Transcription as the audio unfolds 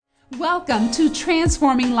Welcome to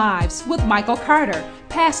Transforming Lives with Michael Carter,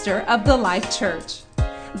 pastor of The Life Church.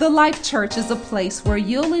 The Life Church is a place where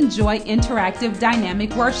you'll enjoy interactive,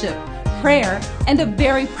 dynamic worship, prayer, and a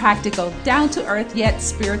very practical, down-to-earth yet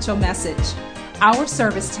spiritual message. Our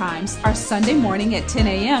service times are Sunday morning at 10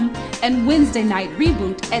 a.m. and Wednesday night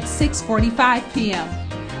reboot at 6:45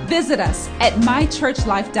 p.m. Visit us at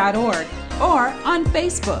mychurchlife.org or on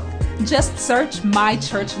Facebook. Just search My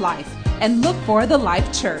Church Life and look for The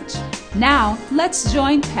Life Church. Now, let's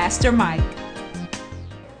join Pastor Mike.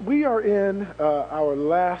 We are in our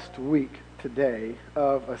last week today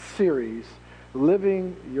of a series,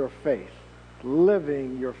 Living Your Faith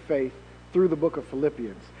through the book of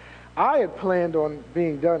Philippians. I had planned on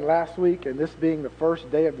being done last week, and this being the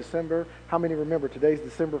first day of December. How many remember today's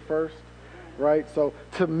December 1st, right? So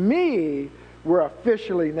to me, we're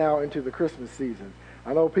officially now into the Christmas season.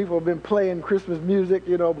 I know people have been playing Christmas music,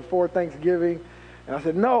 before Thanksgiving. And I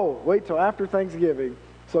said, no, wait till after Thanksgiving.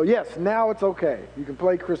 So yes, now it's okay. You can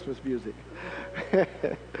play Christmas music.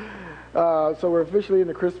 So we're officially in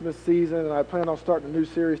the Christmas season, and I plan on starting a new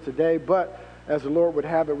series today. But as the Lord would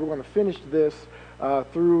have it, we're going to finish this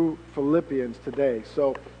through Philippians today.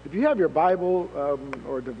 So if you have your Bible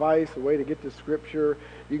or device, a way to get to Scripture,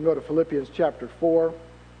 you can go to Philippians chapter 4.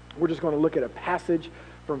 We're just going to look at a passage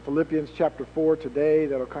from Philippians chapter 4 today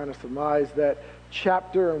that'll kind of surmise that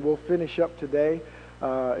chapter, and we'll finish up today.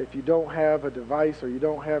 If you don't have a device or you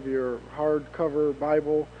don't have your hardcover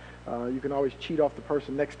Bible, you can always cheat off the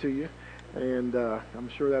person next to you, and I'm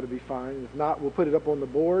sure that'll be fine. If not, we'll put it up on the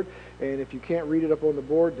board, and if you can't read it up on the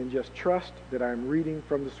board, then just trust that I'm reading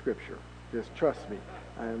from the Scripture. Just trust me.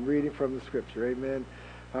 I am reading from the Scripture. Amen.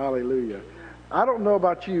 Hallelujah. I don't know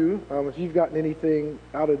about you, if you've gotten anything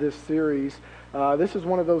out of this series. This is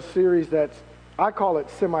one of those series that's, I call it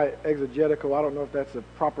semi-exegetical. I don't know if that's a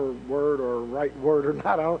proper word or a right word or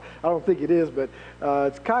not. I don't think it is, but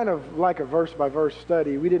it's kind of like a verse-by-verse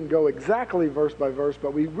study. We didn't go exactly verse by verse,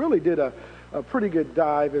 but we really did a pretty good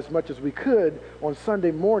dive as much as we could on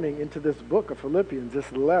Sunday morning into this book of Philippians, this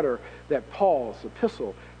letter that Paul's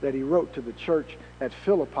epistle that he wrote to the church at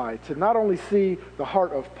Philippi, to not only see the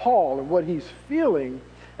heart of Paul and what he's feeling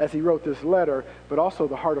as he wrote this letter, but also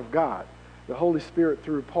the heart of God. The Holy Spirit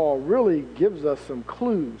through Paul really gives us some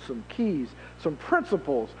clues, some keys, some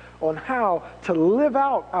principles on how to live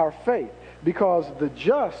out our faith, because the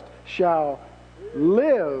just shall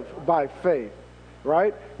live by faith,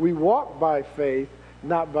 right? We walk by faith,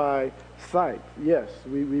 not by sight. Yes,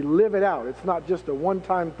 we live it out. It's not just a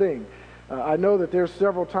one-time thing. I know that there's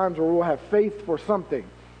several times where we'll have faith for something.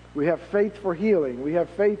 We have faith for healing. We have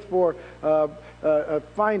faith for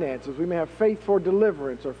finances. We may have faith for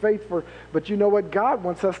deliverance or faith for... But you know what? God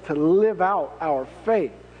wants us to live out our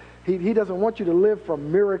faith. He doesn't want you to live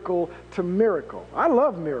from miracle to miracle. I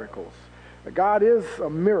love miracles. God is a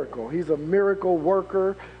miracle. He's a miracle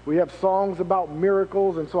worker. We have songs about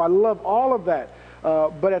miracles, and so I love all of that.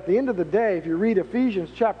 But at the end of the day, if you read Ephesians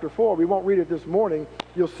chapter 4, we won't read it this morning,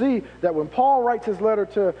 you'll see that when Paul writes his letter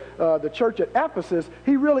to the church at Ephesus,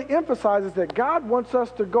 he really emphasizes that God wants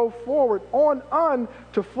us to go forward on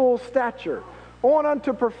unto full stature, on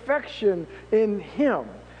unto perfection in Him.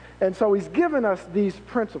 And so He's given us these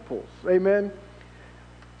principles. Amen.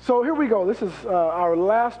 So here we go. This is our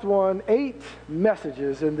last one, 8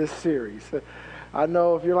 messages in this series. I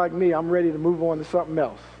know if you're like me, I'm ready to move on to something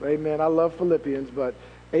else. Amen. I love Philippians, but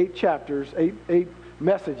 8 chapters, 8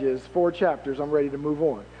 messages, 4 chapters, I'm ready to move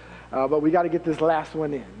on. But we got to get this last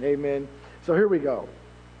one in. Amen. So here we go.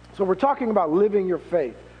 So we're talking about living your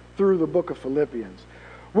faith through the book of Philippians.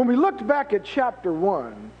 When we looked back at chapter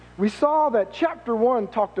 1, we saw that chapter 1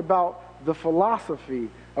 talked about the philosophy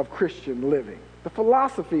of Christian living. The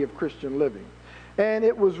philosophy of Christian living. And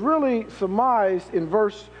it was really surmised in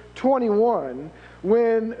verse 21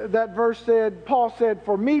 when that verse said, Paul said,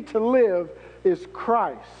 "For me to live is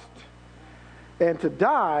Christ, and to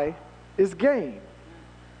die is gain."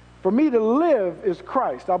 For me to live is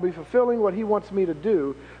Christ. I'll be fulfilling what He wants me to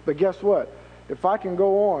do. But guess what? If I can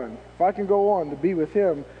go on to be with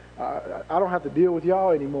Him, I don't have to deal with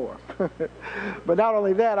y'all anymore. But not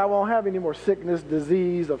only that, I won't have any more sickness,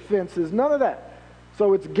 disease, offenses, none of that.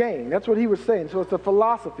 So it's gain. That's what he was saying. So it's a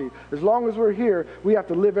philosophy. As long as we're here, we have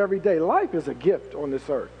to live every day. Life is a gift on this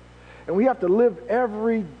earth. And we have to live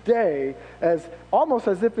every day as almost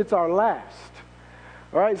as if it's our last.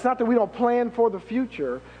 All right? It's not that we don't plan for the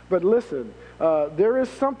future, but listen, there is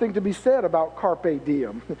something to be said about carpe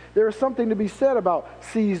diem. There is something to be said about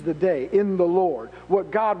seize the day in the Lord,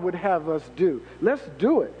 what God would have us do. Let's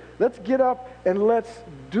do it. Let's get up and let's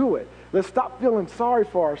do it. Let's stop feeling sorry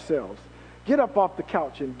for ourselves. Get up off the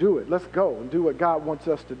couch and do it. Let's go and do what God wants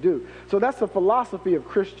us to do. So that's the philosophy of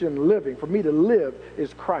Christian living. For me to live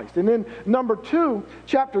is Christ. And then number 2,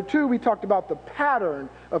 chapter 2, we talked about the pattern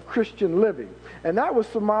of Christian living. And that was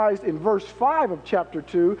surmised in verse 5 of chapter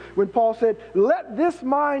 2 when Paul said, let this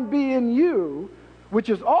mind be in you, which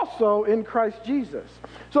is also in Christ Jesus.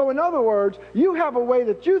 So in other words, you have a way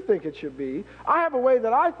that you think it should be. I have a way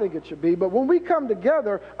that I think it should be. But when we come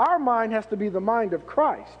together, our mind has to be the mind of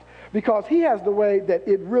Christ, because he has the way that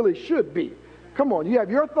it really should be. Come on, you have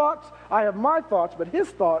your thoughts, I have my thoughts, but his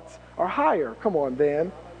thoughts are higher. Come on,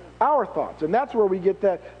 than our thoughts. And that's where we get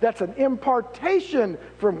that. That's an impartation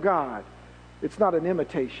from God. It's not an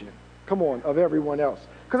imitation, come on, of everyone else.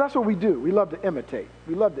 Because that's what we do. We love to imitate.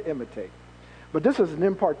 We love to imitate. But this is an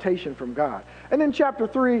impartation from God. And in chapter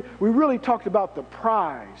 3, we really talked about the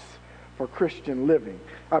prize for Christian living.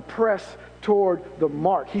 I press toward the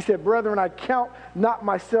mark. He said, brethren, I count not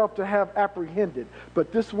myself to have apprehended,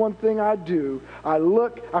 but this one thing I do,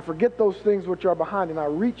 I forget those things which are behind, and I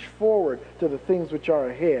reach forward to the things which are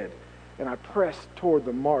ahead. And I press toward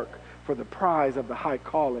the mark for the prize of the high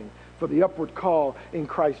calling, for the upward call in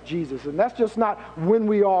Christ Jesus. And that's just not when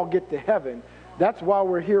we all get to heaven. That's while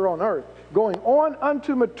we're here on earth. Going on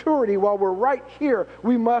unto maturity while we're right here,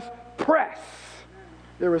 we must press.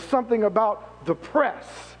 There is something about the press.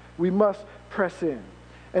 We must press in.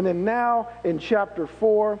 And then now in chapter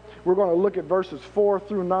 4, we're going to look at verses 4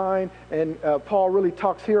 through 9. And Paul really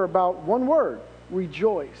talks here about one word: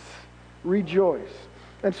 rejoice. Rejoice.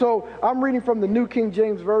 And so I'm reading from the New King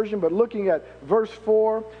James Version, but looking at verse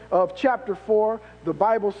 4 of chapter 4, the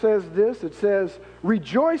Bible says this. It says,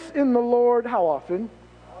 rejoice in the Lord, how often?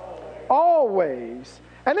 Always.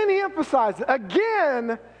 And then he emphasizes,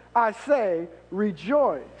 again, I say,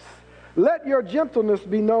 rejoice. Let your gentleness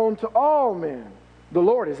be known to all men. The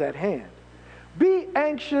Lord is at hand. Be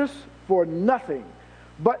anxious for nothing,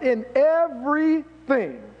 but in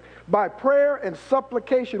everything, by prayer and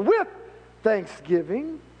supplication, with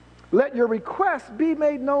thanksgiving, let your requests be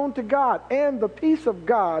made known to God, and the peace of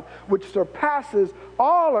God, which surpasses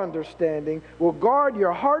all understanding, will guard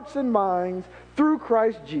your hearts and minds through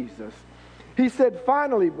Christ Jesus. He said,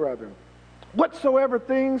 finally, brethren, whatsoever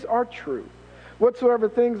things are true, whatsoever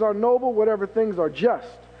things are noble, whatever things are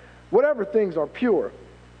just, whatever things are pure,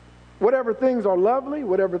 whatever things are lovely,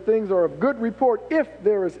 whatever things are of good report, if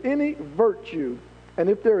there is any virtue, and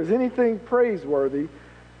if there is anything praiseworthy,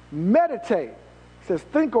 meditate. It says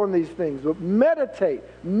think on these things, but meditate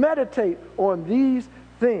on these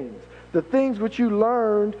things. The things which you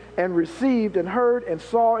learned and received and heard and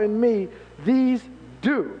saw in me, these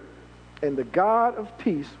do. And the God of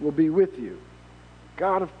peace will be with you.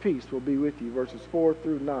 God of peace will be with you. Verses 4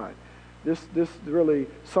 through 9. This really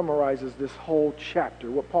summarizes this whole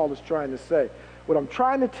chapter, what Paul is trying to say. What I'm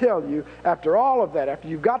trying to tell you, after all of that, after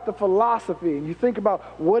you've got the philosophy and you think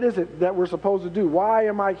about what is it that we're supposed to do, why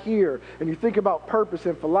am I here, and you think about purpose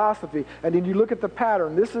and philosophy, and then you look at the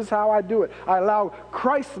pattern, this is how I do it. I allow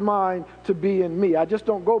Christ's mind to be in me. I just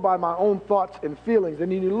don't go by my own thoughts and feelings.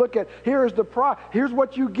 And then you look at, here's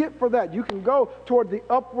what you get for that. You can go toward the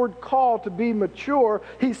upward call to be mature.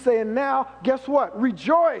 He's saying now, guess what?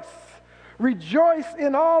 Rejoice. Rejoice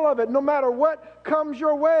in all of it, no matter what comes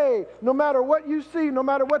your way, no matter what you see, no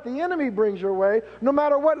matter what the enemy brings your way, no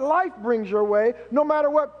matter what life brings your way, no matter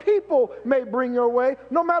what people may bring your way,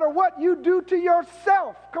 no matter what you do to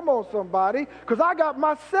yourself. Come on, somebody, because I got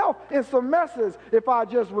myself in some messes, if I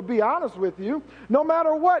just would be honest with you. No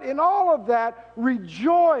matter what, in all of that,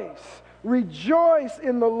 rejoice. Rejoice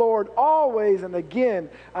in the Lord always. And again,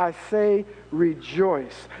 I say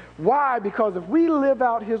rejoice. Why? Because if we live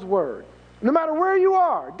out His word, no matter where you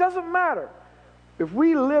are, it doesn't matter. If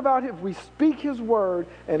we speak His word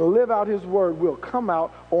and live out His word, we'll come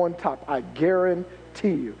out on top. I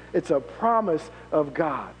guarantee you. It's a promise of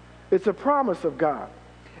God. It's a promise of God.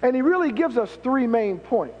 And He really gives us three main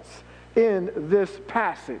points in this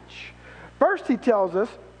passage. First, He tells us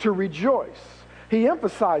to rejoice. He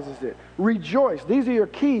emphasizes it. Rejoice. These are your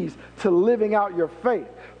keys to living out your faith.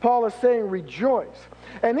 Paul is saying rejoice.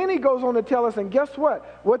 And then he goes on to tell us, and guess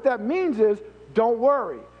what? What that means is don't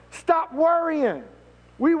worry. Stop worrying.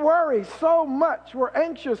 We worry so much. We're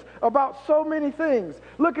anxious about so many things.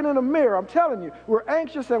 Looking in the mirror, I'm telling you, we're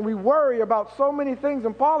anxious and we worry about so many things.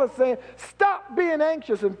 And Paul is saying, stop being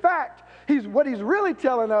anxious. In fact, what he's really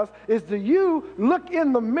telling us is do you look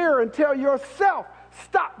in the mirror and tell yourself,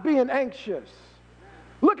 stop being anxious.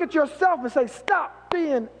 Look at yourself and say, stop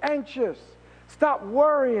being anxious. Stop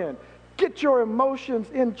worrying. Get your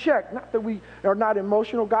emotions in check. Not that we are not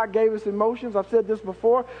emotional. God gave us emotions. I've said this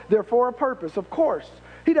before. They're for a purpose, of course.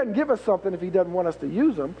 He doesn't give us something if he doesn't want us to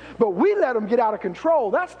use them. But we let them get out of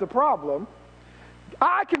control. That's the problem.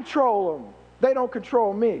 I control them. They don't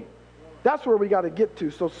control me. That's where we got to get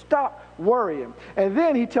to. So stop worrying. And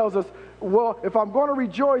then he tells us, well, if I'm going to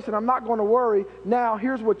rejoice and I'm not going to worry, now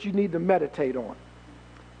here's what you need to meditate on.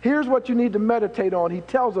 Here's what you need to meditate on. He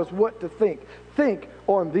tells us what to think. Think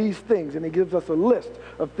on these things. And he gives us a list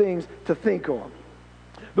of things to think on.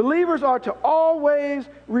 Believers are to always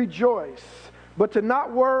rejoice, but to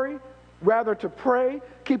not worry, rather to pray,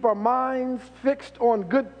 keep our minds fixed on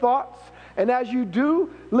good thoughts. And as you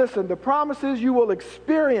do, listen, the promise is you will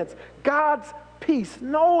experience God's peace,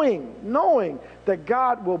 knowing that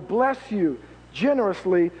God will bless you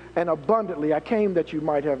generously and abundantly. I came that you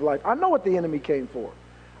might have life. I know what the enemy came for.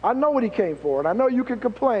 I know what he came for, and I know you can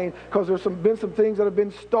complain because there's been some things that have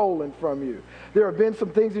been stolen from you. There have been some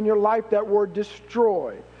things in your life that were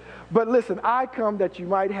destroyed. But listen, I come that you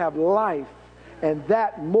might have life, and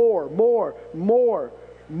that more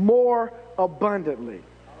abundantly.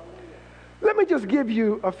 Let me just give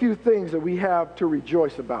you a few things that we have to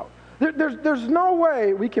rejoice about. There's no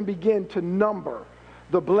way we can begin to number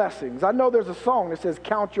the blessings. I know there's a song that says,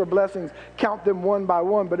 count your blessings, count them one by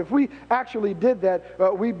one. But if we actually did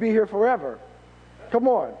that, we'd be here forever. Come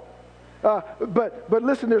on. But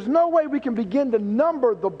listen, there's no way we can begin to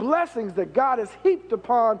number the blessings that God has heaped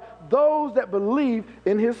upon those that believe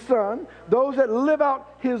in his Son, those that live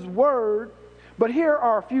out his word. But here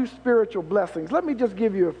are a few spiritual blessings. Let me just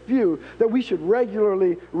give you a few that we should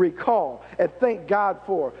regularly recall and thank God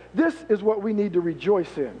for. This is what we need to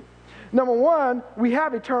rejoice in. Number one, we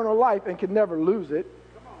have eternal life and can never lose it.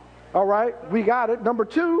 All right, we got it. Number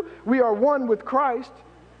two, we are one with Christ.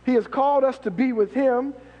 He has called us to be with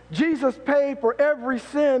him. Jesus paid for every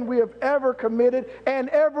sin we have ever committed and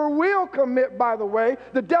ever will commit, by the way.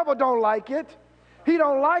 The devil don't like it. He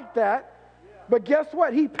don't like that. But guess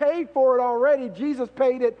what? He paid for it already. Jesus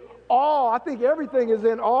paid it all. I think everything is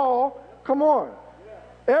in all. Come on.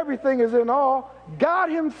 Everything is in all. God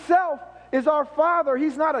himself is our Father.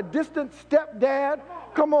 He's not a distant stepdad.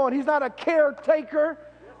 Come on. He's not a caretaker.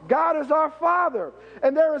 God is our Father.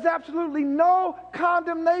 And there is absolutely no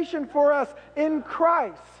condemnation for us in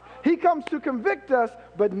Christ. He comes to convict us,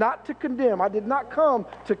 but not to condemn. I did not come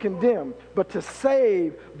to condemn, but to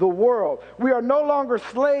save the world. We are no longer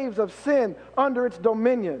slaves of sin under its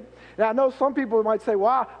dominion. Now, I know some people might say,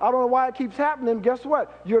 well, I don't know why it keeps happening. Guess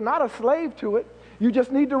what? You're not a slave to it. You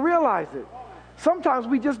just need to realize it. Sometimes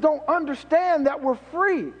we just don't understand that we're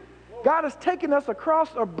free. God has taken us across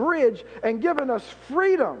a bridge and given us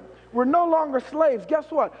freedom. We're no longer slaves. Guess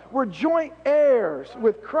what? We're joint heirs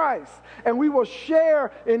with Christ, and we will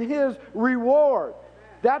share in his reward.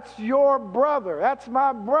 That's your brother. That's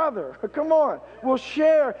my brother. Come on. We'll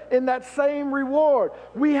share in that same reward.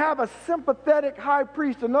 We have a sympathetic high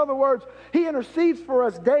priest. In other words, he intercedes for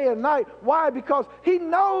us day and night. Why? Because he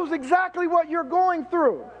knows exactly what you're going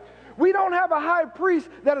through. We don't have a high priest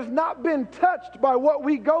that has not been touched by what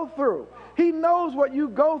we go through. He knows what you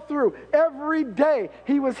go through every day.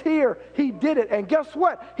 He was here. He did it. And guess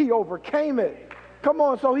what? He overcame it. Come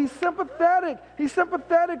on. So he's sympathetic. He's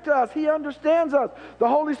sympathetic to us. He understands us. The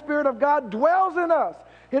Holy Spirit of God dwells in us.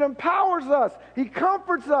 It empowers us. He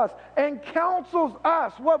comforts us and counsels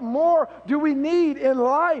us. What more do we need in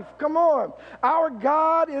life? Come on. Our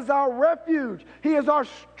God is our refuge. He is our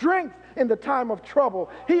strength in the time of trouble.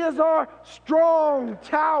 He is our strong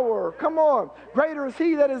tower. Come on. Greater is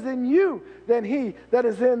he that is in you than he that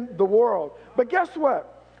is in the world. But guess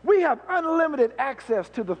what? We have unlimited access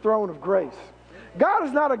to the throne of grace. God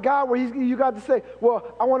is not a God where you got to say,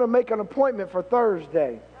 well, I want to make an appointment for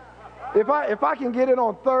Thursday. If I can get it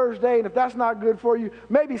on Thursday, and if that's not good for you,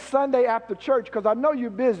 maybe Sunday after church, because I know you're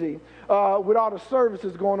busy with all the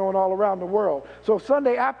services going on all around the world. So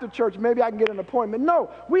Sunday after church, maybe I can get an appointment.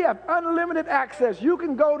 No, we have unlimited access. You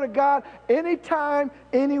can go to God anytime,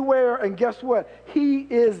 anywhere, and guess what? He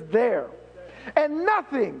is there. And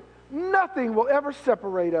nothing will ever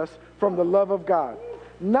separate us from the love of God.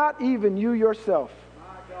 Not even you yourself.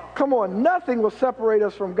 Come on, nothing will separate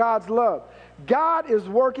us from God's love. God is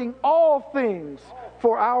working all things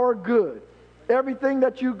for our good. Everything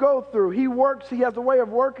that you go through, he works, he has a way of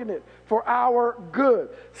working it for our good.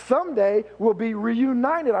 Someday we'll be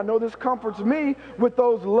reunited. I know this comforts me with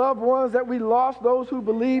those loved ones that we lost, those who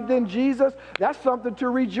believed in Jesus. That's something to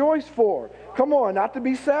rejoice for. Come on, not to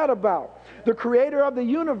be sad about. The creator of the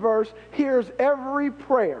universe hears every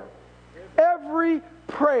prayer. Every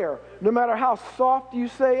prayer, no matter how soft you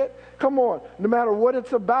say it, come on, no matter what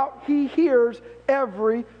it's about, he hears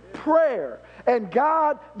every prayer. And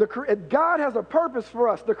God has a purpose for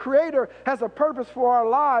us. The Creator has a purpose for our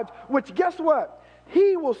lives, which guess what?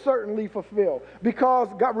 he will certainly fulfill. Because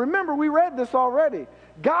God, remember, we read this already.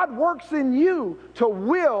 God works in you to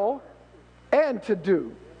will and to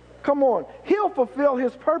do. Come on. He'll fulfill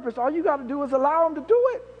his purpose. All you got to do is allow him to do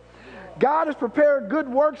it. God has prepared good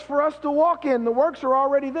works for us to walk in. The works are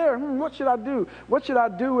already there. What should I do? What should I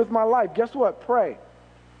do with my life? Guess what? Pray.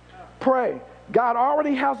 Pray. God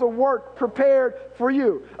already has a work prepared for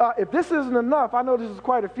you. If this isn't enough, I know this is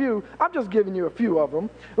quite a few. I'm just giving you a few of them.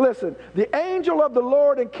 Listen, the angel of the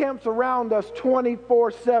Lord encamps around us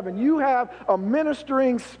 24/7. You have a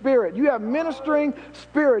ministering spirit. You have ministering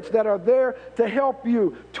spirits that are there to help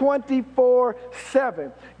you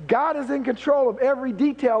 24/7. God is in control of every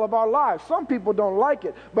detail of our lives. Some people don't like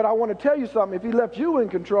it, but I want to tell you something. If he left you in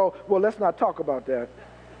control, well, let's not talk about that.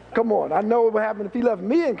 Come on, I know what would happen if he left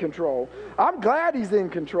me in control. I'm glad he's in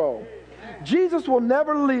control. Jesus will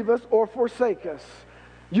never leave us or forsake us.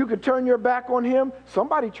 You could turn your back on him.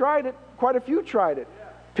 Somebody tried it. Quite a few tried it.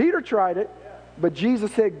 Peter tried it. But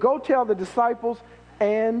Jesus said, go tell the disciples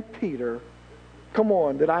and Peter, come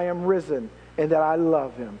on, that I am risen and that I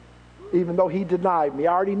love him. Even though he denied me.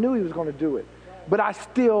 I already knew he was going to do it. But I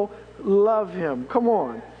still love him. Come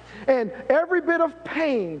on. And every bit of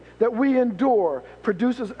pain that we endure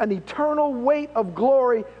produces an eternal weight of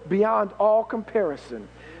glory beyond all comparison.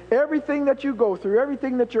 Everything that you go through,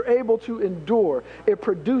 everything that you're able to endure, it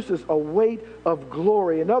produces a weight of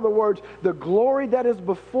glory. In other words, the glory that is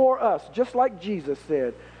before us, just like Jesus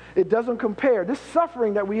said, it doesn't compare. This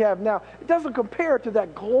suffering that we have now, it doesn't compare to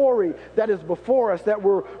that glory that is before us that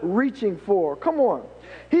we're reaching for. Come on.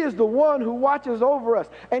 He is the one who watches over us,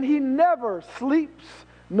 and he never sleeps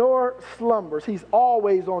nor slumbers. He's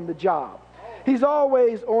always on the job. He's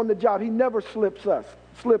always on the job. He never slips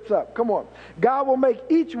up. Come on. God will make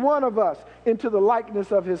each one of us into the likeness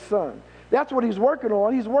of his Son. That's what he's working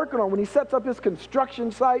on. He's working on when he sets up his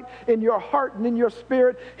construction site in your heart and in your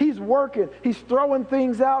spirit. He's working. He's throwing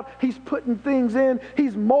things out. He's putting things in.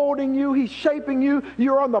 He's molding you. He's shaping you.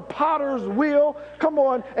 You're on the potter's wheel. Come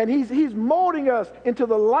on. And he's molding us into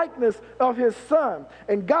the likeness of his Son.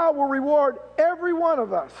 And God will reward every one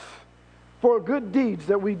of us for good deeds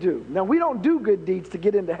that we do. Now, we don't do good deeds to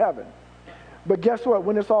get into heaven. But guess what?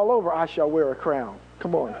 When it's all over, I shall wear a crown.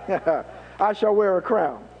 Come on. I shall wear a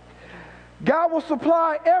crown. God will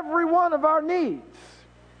supply every one of our needs.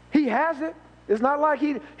 He has it. It's not like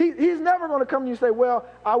he's never going to come to you and say, well,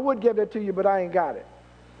 I would give that to you, but I ain't got it.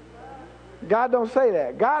 God don't say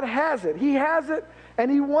that. God has it. He has it, and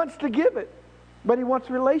he wants to give it. But he wants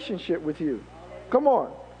a relationship with you. Come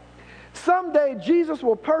on. Someday, Jesus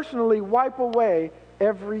will personally wipe away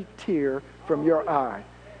every tear from your eye.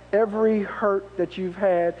 Every hurt that you've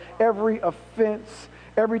had, every offense,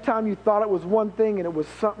 every time you thought it was one thing and it was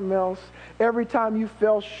something else, every time you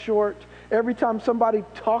fell short, every time somebody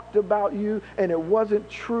talked about you and it wasn't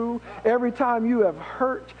true, every time you have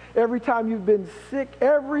hurt, every time you've been sick,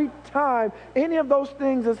 every time any of those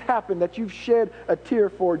things has happened that you've shed a tear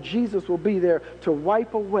for, Jesus will be there to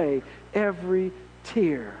wipe away every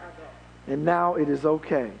tear. And now it is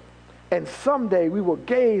okay. And someday we will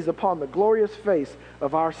gaze upon the glorious face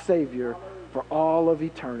of our Savior for all of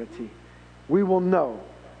eternity. We will know.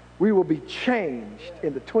 We will be changed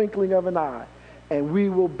in the twinkling of an eye. And we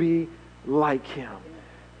will be like him.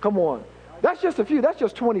 Come on. That's just a few. That's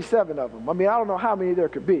just 27 of them. I mean, I don't know how many there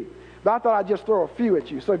could be. But I thought I'd just throw a few at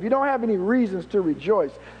you. So if you don't have any reasons to rejoice,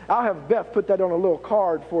 I'll have Beth put that on a little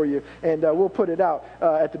card for you, and we'll put it out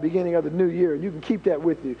at the beginning of the new year. You can keep that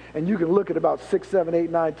with you, and you can look at about 6, 7, 8,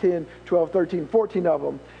 9, 10, 12, 13, 14 of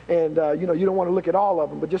them. And, you don't want to look at all of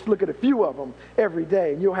them, but just look at a few of them every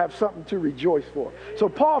day, and you'll have something to rejoice for. So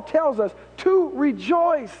Paul tells us to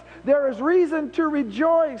rejoice. There is reason to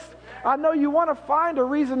rejoice. I know you want to find a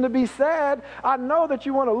reason to be sad. I know that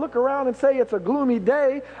you want to look around and say it's a gloomy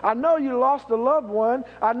day. I know you lost a loved one.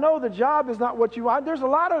 I know the job is not what you want. There's a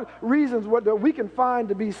lot of reasons that we can find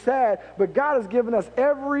to be sad, but God has given us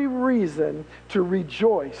every reason to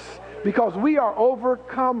rejoice because we are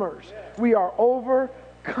overcomers. We are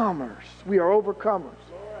overcomers. We are overcomers.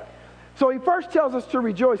 So he first tells us to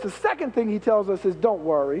rejoice. The second thing he tells us is don't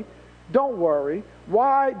worry. Don't worry.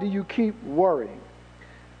 Why do you keep worrying?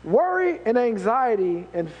 Worry and anxiety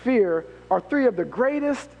and fear are three of the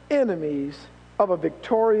greatest enemies of a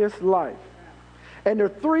victorious life. And they're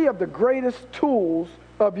three of the greatest tools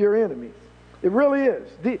of your enemies. It really is.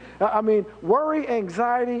 Worry,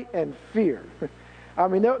 anxiety, and fear.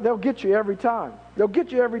 They'll get you every time. They'll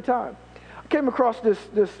get you every time. I came across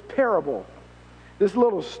this parable, this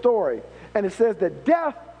little story, and it says that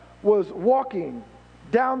death was walking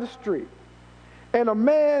down the street, and a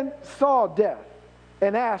man saw death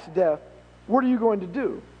and asked death, "What are you going to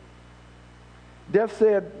do?" Death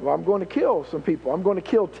said, well, I'm going to kill some people. I'm going to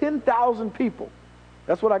kill 10,000 people.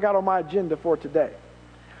 That's what I got on my agenda for today.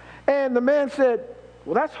 And the man said,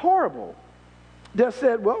 well, that's horrible. Death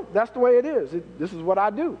said, well, that's the way it is. This is what I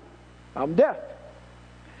do. I'm death.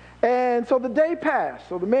 And so the day passed.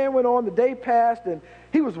 So the man went on, the day passed, and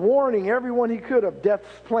he was warning everyone he could of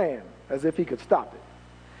death's plan, as if he could stop it.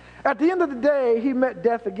 At the end of the day, he met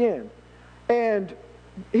death again. And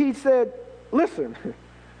he said, listen,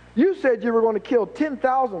 you said you were going to kill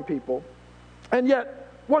 10,000 people, and yet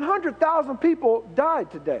 100,000 people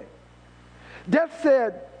died today. Death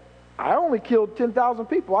said, I only killed 10,000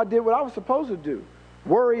 people. I did what I was supposed to do.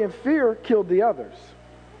 Worry and fear killed the others.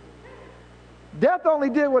 Death only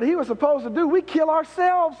did what he was supposed to do. We kill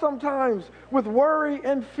ourselves sometimes with worry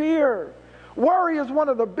and fear. Worry is one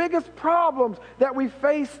of the biggest problems that we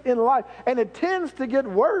face in life, and it tends to get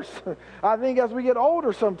worse. I think as we get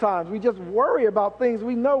older sometimes, we just worry about things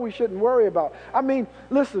we know we shouldn't worry about. I mean,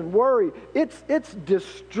 listen, worry, its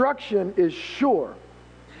destruction is sure.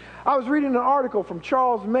 I was reading an article from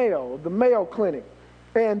Charles Mayo of the Mayo Clinic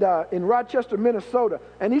and in Rochester, Minnesota,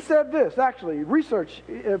 and he said this, actually, research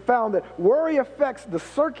found that worry affects the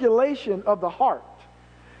circulation of the heart.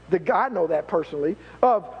 I know that personally,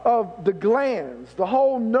 of the glands, the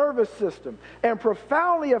whole nervous system, and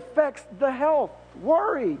profoundly affects the health.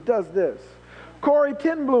 Worry does this. Corrie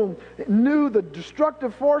ten Boom knew the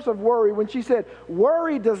destructive force of worry when she said,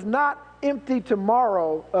 worry does not empty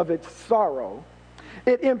tomorrow of its sorrow.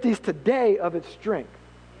 It empties today of its strength.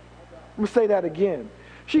 I'm going to say that again.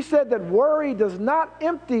 She said that worry does not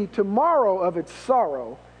empty tomorrow of its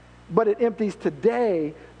sorrow, but it empties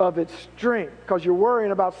today of its strength, because you're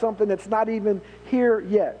worrying about something that's not even here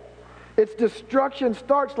yet. Its destruction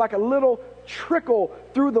starts like a little trickle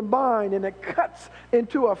through the mind, and it cuts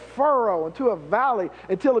into a furrow, into a valley,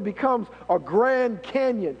 until it becomes a Grand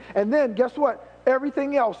Canyon. And then, guess what?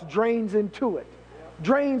 Everything else drains into it.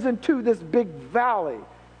 Drains into this big valley.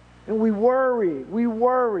 And we worry. We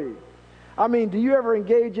worry. I mean, do you ever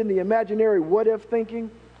engage in the imaginary what-if thinking?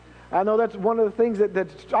 I know that's one of the things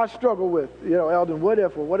that I struggle with. You know, Eldon, what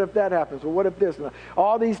if, or what if that happens, or what if this? And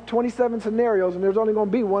all these 27 scenarios, and there's only going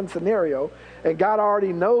to be one scenario, and God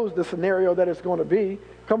already knows the scenario that it's going to be.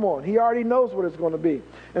 Come on, He already knows what it's going to be.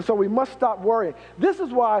 And so we must stop worrying. This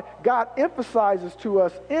is why God emphasizes to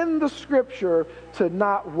us in the Scripture to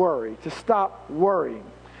not worry, to stop worrying.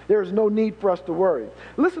 There is no need for us to worry.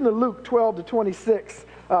 Listen to Luke 12 to 26.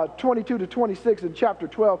 22 to 26 in chapter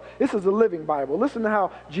 12. This is a Living Bible. Listen to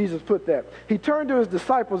how Jesus put that. He turned to his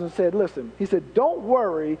disciples and said, listen, he said, don't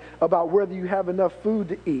worry about whether you have enough food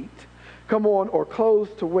to eat, come on, or clothes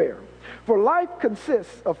to wear. For life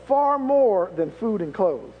consists of far more than food and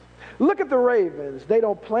clothes. Look at the ravens. They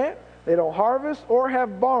don't plant, they don't harvest, or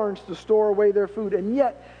have barns to store away their food, and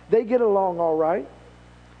yet they get along all right.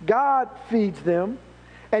 God feeds them.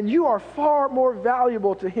 And you are far more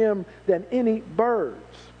valuable to Him than any birds.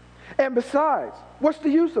 And besides, what's the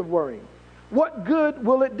use of worrying? What good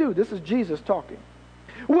will it do? This is Jesus talking.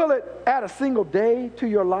 Will it add a single day to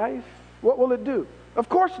your life? What will it do? Of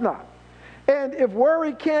course not. And if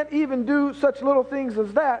worry can't even do such little things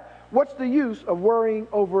as that, what's the use of worrying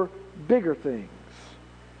over bigger things?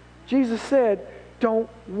 Jesus said, don't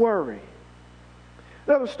worry.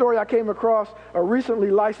 Another story I came across, a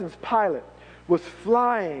recently licensed pilot was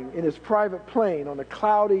flying in his private plane on a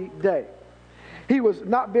cloudy day. He was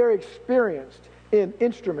not very experienced in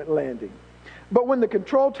instrument landing. But when the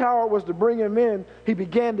control tower was to bring him in, he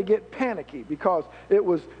began to get panicky because it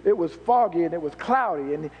was foggy and it was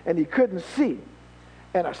cloudy and he couldn't see.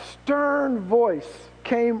 And a stern voice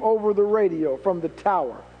came over the radio from the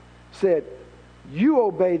tower, said, you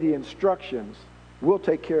obey the instructions, we'll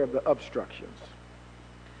take care of the obstructions.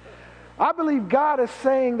 I believe God is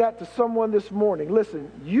saying that to someone this morning.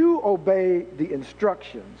 Listen, you obey the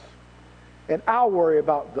instructions, and I'll worry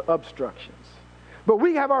about the obstructions. But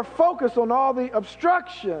we have our focus on all the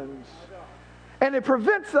obstructions, and it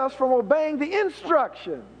prevents us from obeying the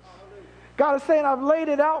instructions. God is saying, I've laid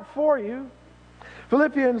it out for you.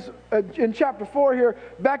 Philippians in chapter 4 here,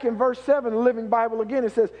 back in verse 7, the Living Bible again,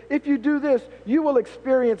 it says, if you do this, you will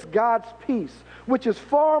experience God's peace, which is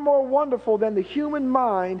far more wonderful than the human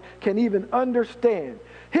mind can even understand.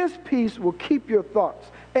 His peace will keep your thoughts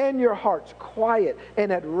and your hearts quiet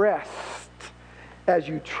and at rest as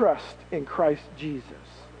you trust in Christ Jesus.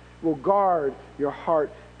 Will guard your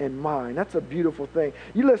heart and mind. That's a beautiful thing.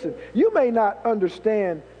 You listen, you may not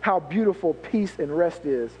understand how beautiful peace and rest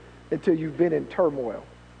is until you've been in turmoil.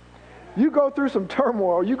 You go through some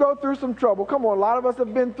turmoil, you go through some trouble. Come on, a lot of us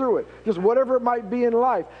have been through it. Just whatever it might be in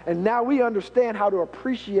life. And now we understand how to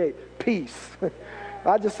appreciate peace.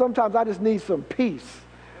 Sometimes I just need some peace.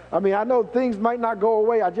 I mean, I know things might not go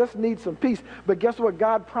away. I just need some peace. But guess what?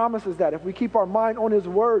 God promises that if we keep our mind on His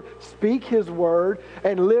Word, speak His Word,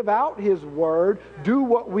 and live out His Word, do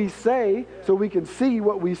what we say so we can see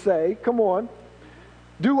what we say. Come on.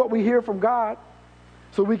 Do what we hear from God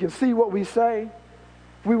so we can see what we say.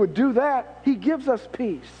 If we would do that, He gives us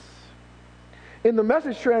peace. In the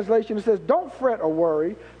Message translation, it says, don't fret or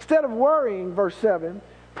worry. Instead of worrying, verse 7,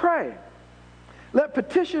 pray. Let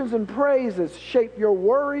petitions and praises shape your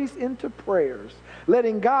worries into prayers,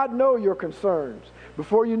 letting God know your concerns.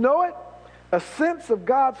 Before you know it, a sense of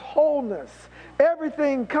God's wholeness,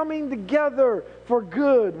 everything coming together for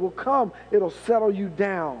good will come. It'll settle you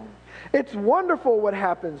down. It's wonderful what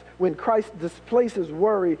happens when Christ displaces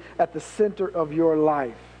worry at the center of your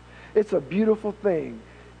life. It's a beautiful thing.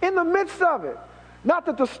 In the midst of it, not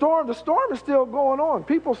that the storm is still going on.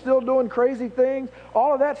 People still doing crazy things.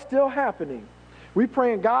 All of that's still happening. We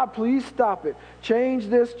praying, God, please stop it. Change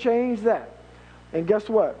this, change that. And guess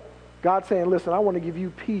what? God's saying, listen, I want to give you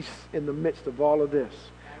peace in the midst of all of this.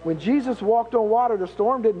 When Jesus walked on water, the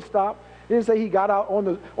storm didn't stop. It didn't say He got out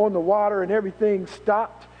on the water and everything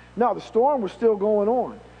stopped. No, the storm was still going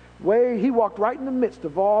on. He walked right in the midst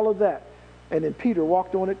of all of that. And then Peter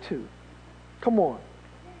walked on it too. Come on.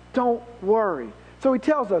 Don't worry. So He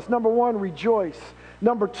tells us, number one, rejoice.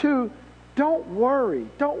 Number two, don't worry.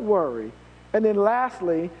 Don't worry. And then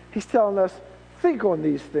lastly, He's telling us, think on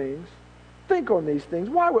these things. Think on these things.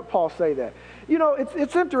 Why would Paul say that? You know,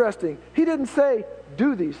 it's interesting. He didn't say,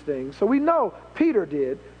 do these things. So we know Peter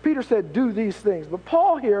did. Peter said, do these things. But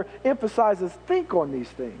Paul here emphasizes, think on these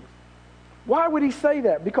things. Why would he say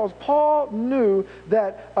that? Because Paul knew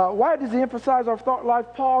that, why does he emphasize our thought life?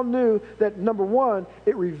 Paul knew that, number one,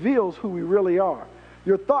 it reveals who we really are.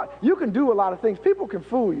 Your thought, you can do a lot of things. People can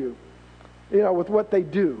fool you, with what they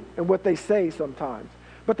do and what they say sometimes.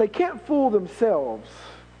 But they can't fool themselves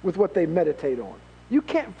with what they meditate on. You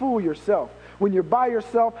can't fool yourself. When you're by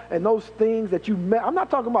yourself and those things that I'm not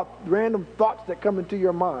talking about random thoughts that come into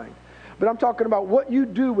your mind, but I'm talking about what you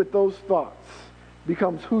do with those thoughts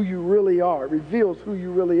becomes who you really are. It reveals who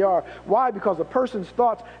you really are. Why? Because a person's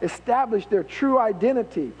thoughts establish their true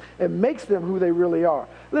identity and makes them who they really are.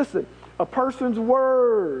 Listen, a person's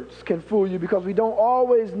words can fool you because we don't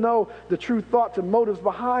always know the true thoughts and motives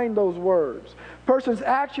behind those words. A person's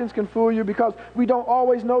actions can fool you because we don't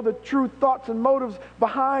always know the true thoughts and motives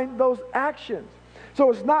behind those actions.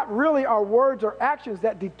 So it's not really our words or actions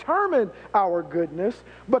that determine our goodness,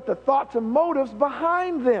 but the thoughts and motives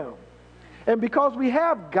behind them. And because we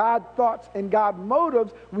have God thoughts and God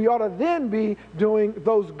motives, we ought to then be doing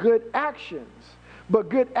those good actions. But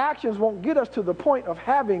good actions won't get us to the point of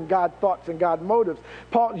having God thoughts and God motives.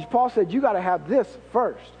 Paul said, you got to have this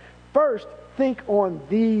first. First, think on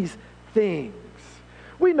these things.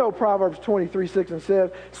 We know Proverbs 23, 6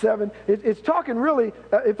 and 7. It's talking really,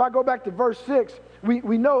 if I go back to verse 6,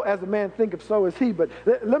 we know as a man thinketh, so is he. But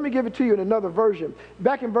let me give it to you in another version.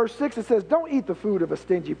 Back in verse 6, it says, don't eat the food of a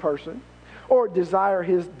stingy person or desire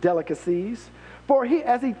his delicacies. For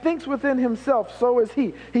as he thinks within himself, so is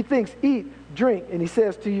he. He thinks, eat, drink, and he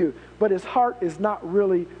says to you, but his heart is not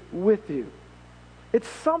really with you. It's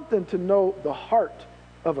something to know the heart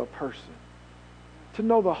of a person. To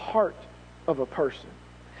know the heart of a person.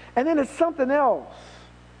 And then it's something else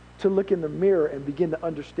to look in the mirror and begin to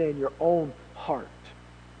understand your own heart.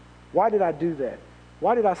 Why did I do that?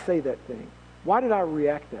 Why did I say that thing? Why did I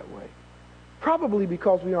react that way? Probably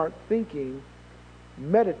because we aren't thinking,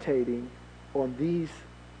 meditating on these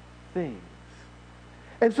things.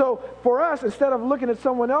 And so for us, instead of looking at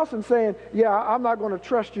someone else and saying, yeah, I'm not going to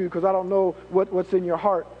trust you because I don't know what's in your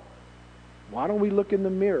heart, why don't we look in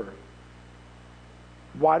the mirror?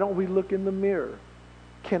 Why don't we look in the mirror?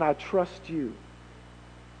 Can I trust you?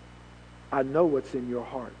 I know what's in your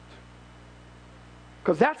heart.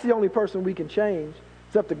 Because that's the only person we can change.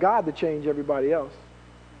 It's up to God to change everybody else.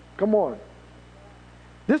 Come on.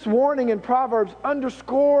 This warning in Proverbs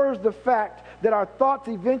underscores the fact that our thoughts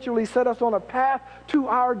eventually set us on a path to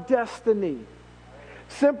our destiny.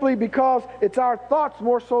 Simply because it's our thoughts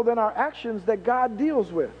more so than our actions that God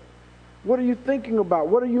deals with. What are you thinking about?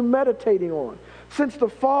 What are you meditating on? Since the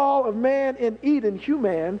fall of man in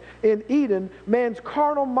Eden, man's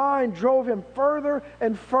carnal mind drove him further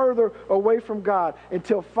and further away from God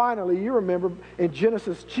until finally, you remember in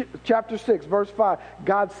Genesis chapter 6, verse 5,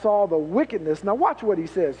 God saw the wickedness. Now watch what he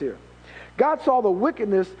says here. God saw the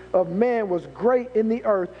wickedness of man was great in the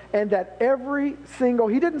earth, and that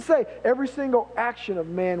he didn't say every single action of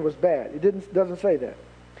man was bad. It doesn't say that.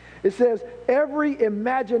 It says every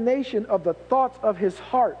imagination of the thoughts of his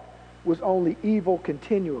heart was only evil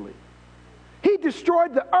continually. He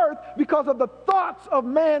destroyed the earth because of the thoughts of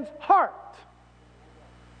man's heart,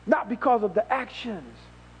 not because of the actions.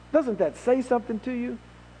 Doesn't that say something to you?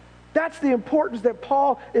 That's the importance that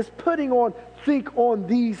Paul is putting on, think on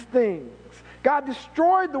these things. God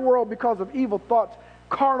destroyed the world because of evil thoughts,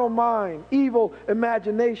 carnal mind, evil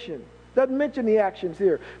imagination. Doesn't mention the actions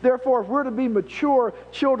here. Therefore, if we're to be mature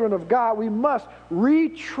children of God, we must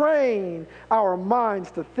retrain our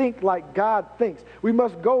minds to think like God thinks. We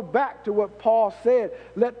must go back to what Paul said,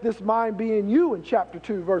 let this mind be in you in chapter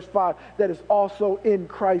 2, verse 5, that is also in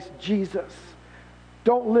Christ Jesus.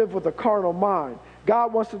 Don't live with a carnal mind.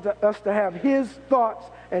 God wants us to have His thoughts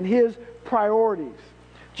and His priorities.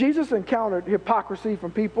 Jesus encountered hypocrisy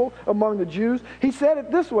from people among the Jews. He said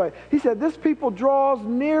it this way. He said, this people draws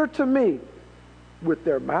near to me with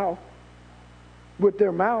their mouth, but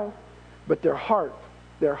their heart,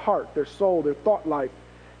 their soul, their thought life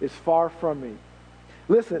is far from me.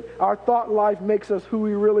 Listen, our thought life makes us who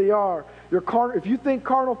we really are. If you think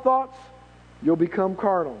carnal thoughts, you'll become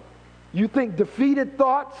carnal. You think defeated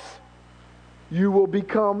thoughts, you will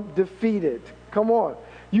become defeated. Come on.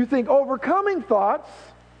 You think overcoming thoughts,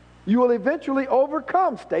 you will eventually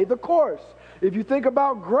overcome. Stay the course. If you think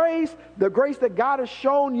about grace, the grace that God has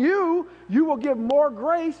shown you, you will give more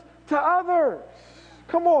grace to others.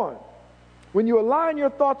 Come on. When you align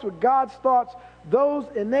your thoughts with God's thoughts, those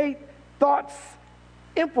innate thoughts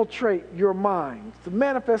infiltrate your mind. It's the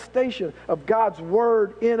manifestation of God's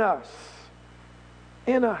word in us.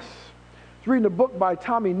 In us. I was reading a book by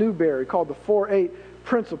Tommy Newberry called The 4-8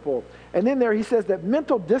 Principle. And in there he says that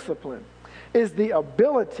mental discipline is the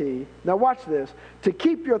ability, now watch this, to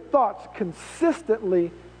keep your thoughts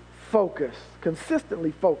consistently focused.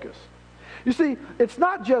 Consistently focused. You see, it's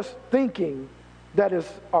not just thinking that is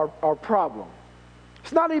our problem.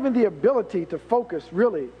 It's not even the ability to focus,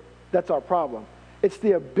 really, that's our problem. It's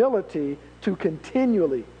the ability to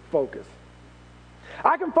continually focus.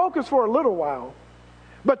 I can focus for a little while,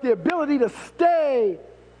 but the ability to stay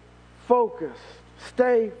focused, it's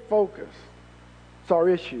our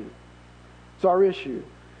issue. It's our issue.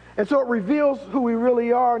 And so it reveals who we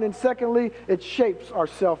really are. And then secondly, it shapes our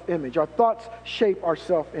self-image. Our thoughts shape our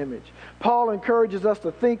self-image. Paul encourages us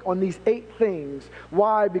to think on these 8 things.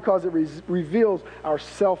 Why? Because it reveals our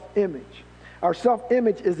self-image. Our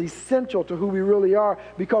self-image is essential to who we really are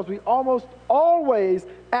because we almost always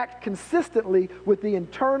act consistently with the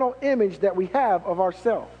internal image that we have of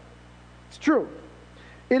ourselves. It's true.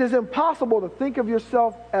 It is impossible to think of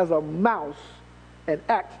yourself as a mouse and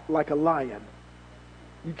act like a lion.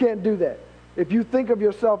 You can't do that. If you think of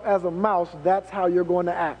yourself as a mouse, that's how you're going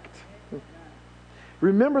to act.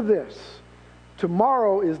 Remember this.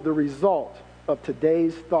 Tomorrow is the result of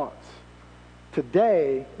today's thoughts.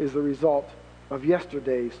 Today is the result of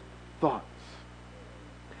yesterday's thoughts.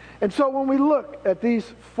 And so when we look at these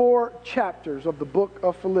 4 chapters of the book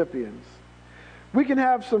of Philippians, we can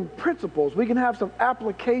have some principles. We can have some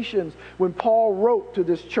applications when Paul wrote to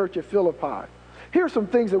this church at Philippi. Here are some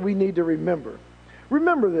things that we need to remember.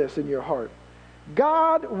 Remember this in your heart.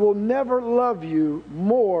 God will never love you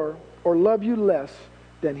more or love you less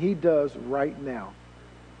than He does right now.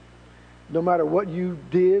 No matter what you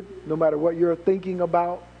did, no matter what you're thinking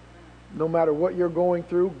about, no matter what you're going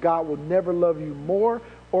through, God will never love you more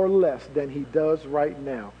or less than He does right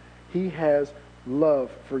now. He has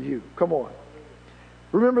love for you. Come on.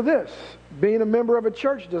 Remember this. Being a member of a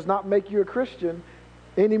church does not make you a Christian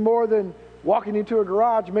any more than walking into a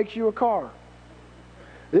garage makes you a car.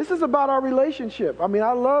 This is about our relationship. I mean,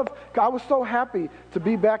 I was so happy to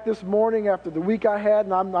be back this morning after the week I had,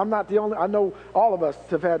 and I'm not the only, I know all of us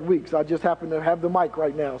have had weeks. I just happen to have the mic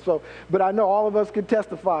right now. But I know all of us can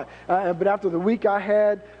testify. But after the week I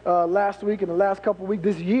had last week and the last couple of weeks,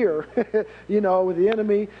 this year, with the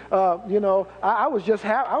enemy, I was just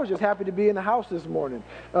happy to be in the house this morning,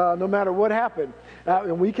 no matter what happened.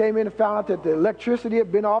 And we came in and found out that the electricity had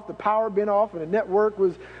been off, the power had been off, and the network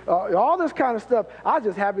was, all this kind of stuff. I was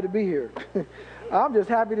just happy to be here. I'm just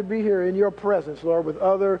happy to be here in your presence, Lord, with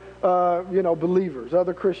other, believers,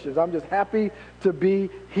 other Christians. I'm just happy to be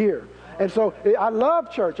here. And so I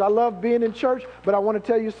love church. I love being in church, but I want to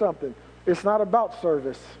tell you something. It's not about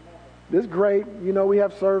service. It's great. We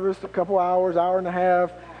have service a couple hours, hour and a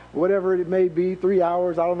half, whatever it may be, 3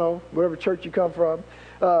 hours, I don't know, whatever church you come from.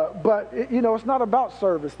 But it's not about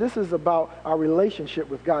service. This is about our relationship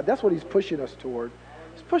with God. That's what He's pushing us toward.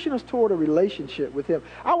 He's pushing us toward a relationship with Him.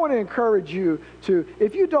 I want to encourage you to,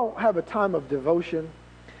 if you don't have a time of devotion,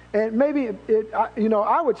 and maybe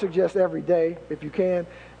I would suggest every day if you can.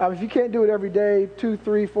 If you can't do it every day, 2,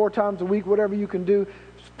 3, 4 times a week, whatever you can do,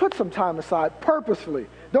 just put some time aside purposefully.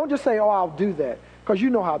 Don't just say, "Oh, I'll do that," because you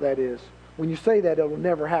know how that is. when you say that, it'll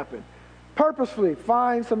never happen. Purposefully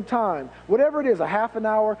find some time, whatever it is, a half an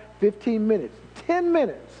hour, 15 minutes, 10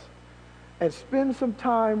 minutes, and spend some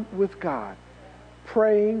time with God.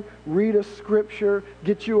 Praying, read a scripture,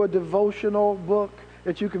 get you a devotional book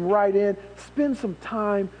that you can write in. Spend some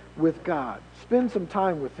time with God. Spend some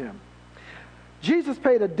time with Him. Jesus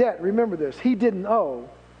paid a debt, remember this, He didn't owe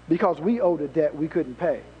because we owed a debt we couldn't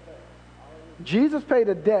pay. Jesus paid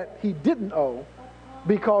a debt He didn't owe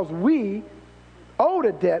because we owed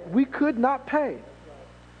a debt we could not pay.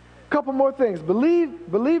 A couple more things.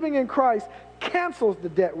 Believing in Christ cancels the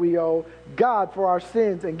debt we owe God for our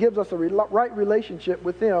sins and gives us a right relationship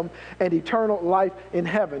with Him and eternal life in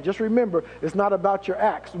heaven. Just remember, it's not about your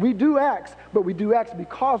acts. We do acts, but we do acts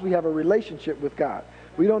because we have a relationship with God.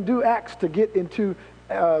 We don't do acts to get into,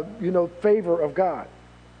 favor of God.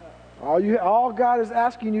 All God is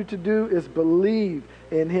asking you to do is believe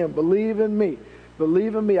in Him. Believe in me.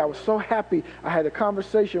 Believe in me. I was so happy. I had a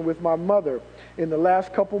conversation with my mother in the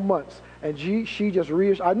last couple months, and she just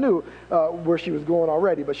I knew where she was going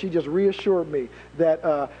already, but she just reassured me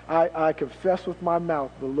that I confess with my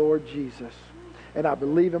mouth the Lord Jesus, and I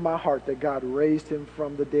believe in my heart that God raised Him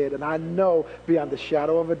from the dead, and I know beyond the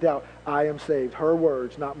shadow of a doubt I am saved. Her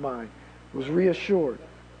words, not mine. I was reassured.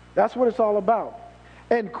 That's what it's all about.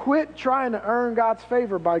 And quit trying to earn God's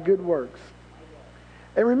favor by good works.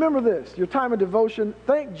 And remember this, your time of devotion,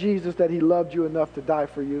 thank Jesus that He loved you enough to die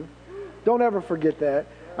for you. Don't ever forget that.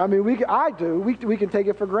 I mean, we can take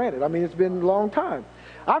it for granted. I mean, it's been a long time.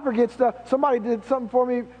 I forget stuff. Somebody did something for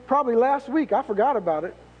me probably last week. I forgot about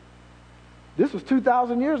it. This was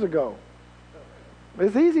 2,000 years ago.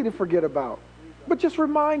 It's easy to forget about. But just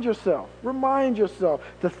remind yourself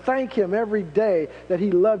to thank Him every day that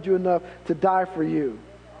He loved you enough to die for you.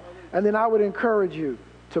 And then I would encourage you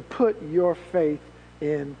to put your faith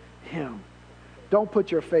in Him. Don't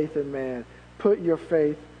put your faith in man. Put your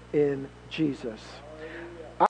faith in Jesus.